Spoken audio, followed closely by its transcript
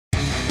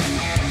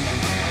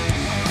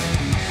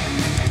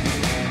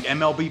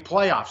MLB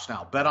playoffs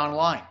now. Bet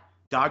online.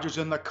 Dodgers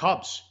and the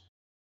Cubs.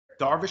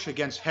 Darvish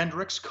against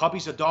Hendricks.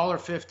 Cubbies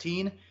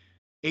 $1.15.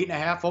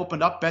 8.5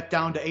 opened up. Bet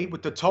down to 8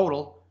 with the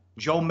total.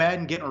 Joe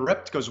Madden getting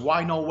ripped because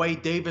why no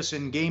Wade Davis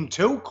in game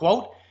 2?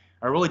 Quote,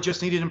 I really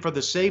just needed him for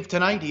the save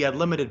tonight. He had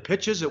limited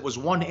pitches. It was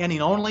one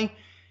inning only.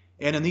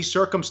 And in these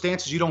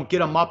circumstances, you don't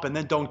get him up and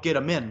then don't get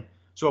him in.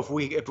 So if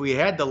we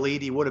had the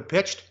lead, he would have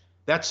pitched.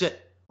 That's it.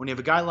 When you have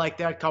a guy like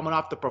that coming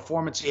off the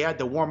performance he had,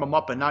 to warm him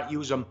up and not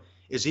use him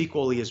is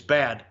equally as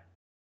bad.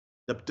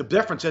 The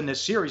difference in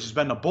this series has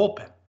been the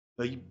bullpen.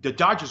 The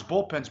Dodgers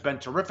bullpen's been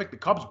terrific. The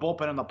Cubs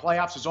bullpen in the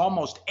playoffs is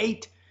almost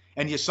 8.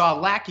 And you saw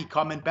Lackey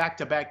come in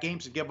back-to-back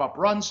games and give up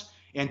runs.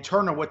 And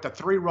Turner with the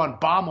 3-run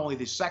bomb, only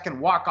the second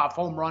walk-off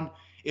home run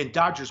in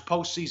Dodgers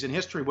postseason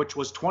history, which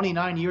was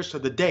 29 years to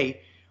the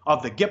day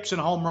of the Gibson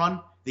home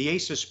run. The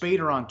Ace of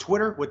Spader on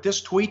Twitter with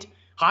this tweet,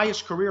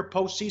 highest career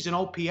postseason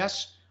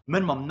OPS,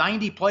 minimum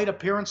 90 plate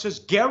appearances,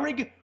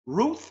 Gehrig,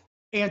 Ruth,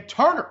 and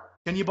Turner.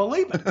 Can you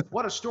believe it?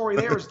 What a story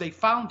there is they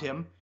found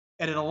him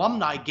at an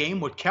alumni game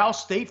with Cal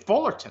State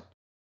Fullerton.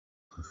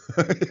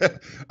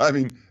 I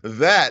mean,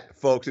 that,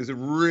 folks, is a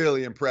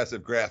really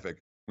impressive graphic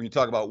when you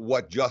talk about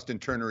what Justin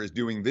Turner is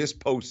doing this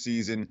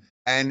postseason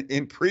and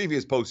in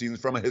previous postseasons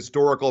from a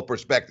historical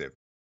perspective.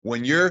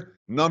 When you're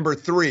number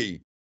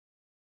 3,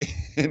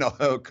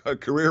 a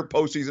career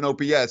postseason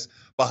OPS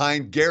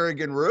behind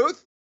Gehrig and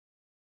Ruth,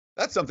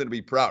 that's something to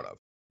be proud of.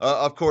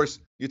 Of course,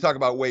 you talk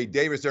about Wade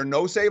Davis. There are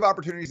no save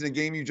opportunities in a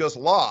game you just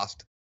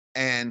lost.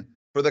 And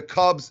for the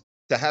Cubs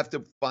to have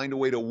to find a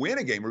way to win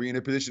a game or be in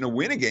a position to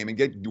win a game and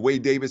get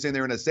Wade Davis in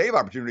there in a save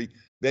opportunity,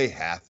 they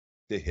have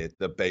to hit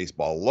the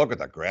baseball. Look at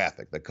the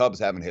graphic. The Cubs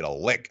haven't hit a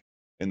lick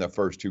in the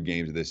first 2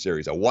 games of this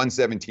series. A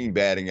 117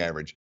 batting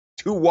average,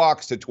 2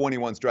 walks to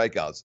 21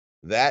 strikeouts.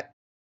 That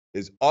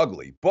is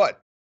ugly.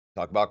 But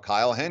talk about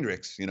Kyle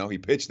Hendricks. He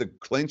pitched the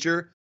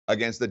clincher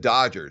against the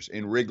Dodgers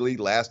in Wrigley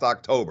last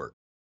October.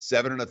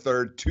 7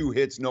 1/3, 2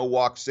 hits, no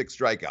walks, 6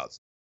 strikeouts.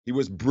 He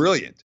was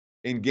brilliant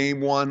in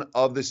game 1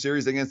 of the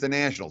series against the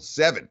Nationals.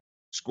 7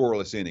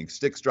 scoreless innings,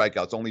 6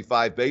 strikeouts, only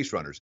 5 base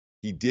runners.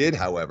 He did,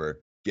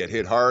 however, get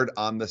hit hard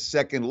on the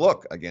second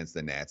look against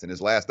the Nats in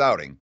his last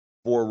outing.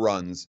 4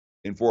 runs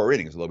in 4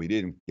 innings, although he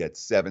didn't get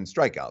 7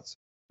 strikeouts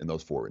in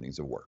those 4 innings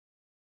of work.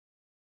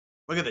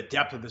 Look at the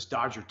depth of this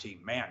Dodger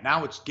team. Man,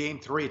 now it's game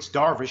 3. It's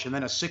Darvish, and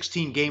then a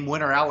 16-game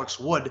winner, Alex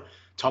Wood,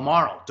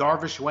 tomorrow.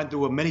 Darvish went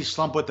through a mini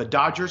slump with the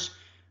Dodgers,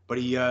 but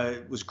he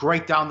was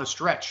great down the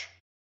stretch.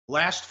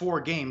 Last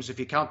 4 games, if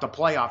you count the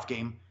playoff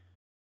game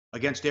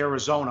against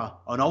Arizona,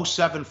 an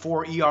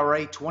 0.74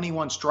 ERA,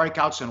 21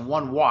 strikeouts, and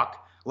 1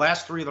 walk.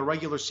 Last 3 of the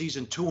regular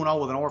season, 2-0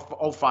 with an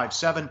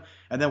 0.57,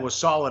 and then was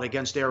solid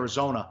against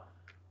Arizona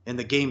in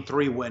the game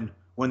 3 win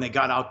when they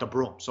got out the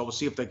broom. So we'll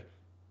see if the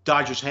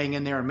Dodgers hang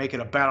in there and make it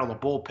a battle of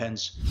the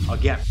bullpens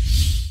again.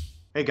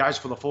 Hey guys,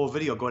 for the full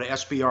video, go to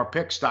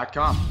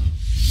sbrpicks.com.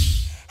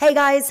 Hey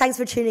guys, thanks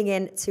for tuning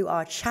in to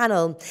our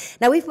channel.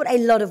 Now, we've put a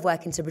lot of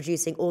work into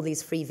producing all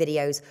these free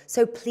videos,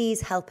 so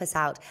please help us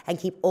out and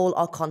keep all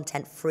our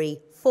content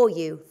free for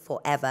you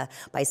forever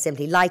by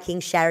simply liking,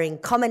 sharing,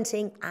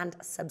 commenting, and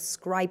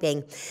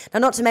subscribing.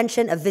 Now, not to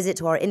mention, a visit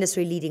to our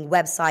industry-leading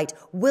website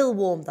will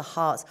warm the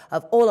hearts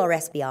of all our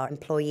SBR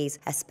employees,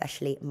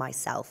 especially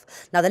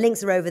myself. Now, the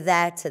links are over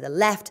there to the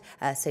left,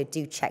 so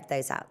do check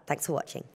those out. Thanks for watching.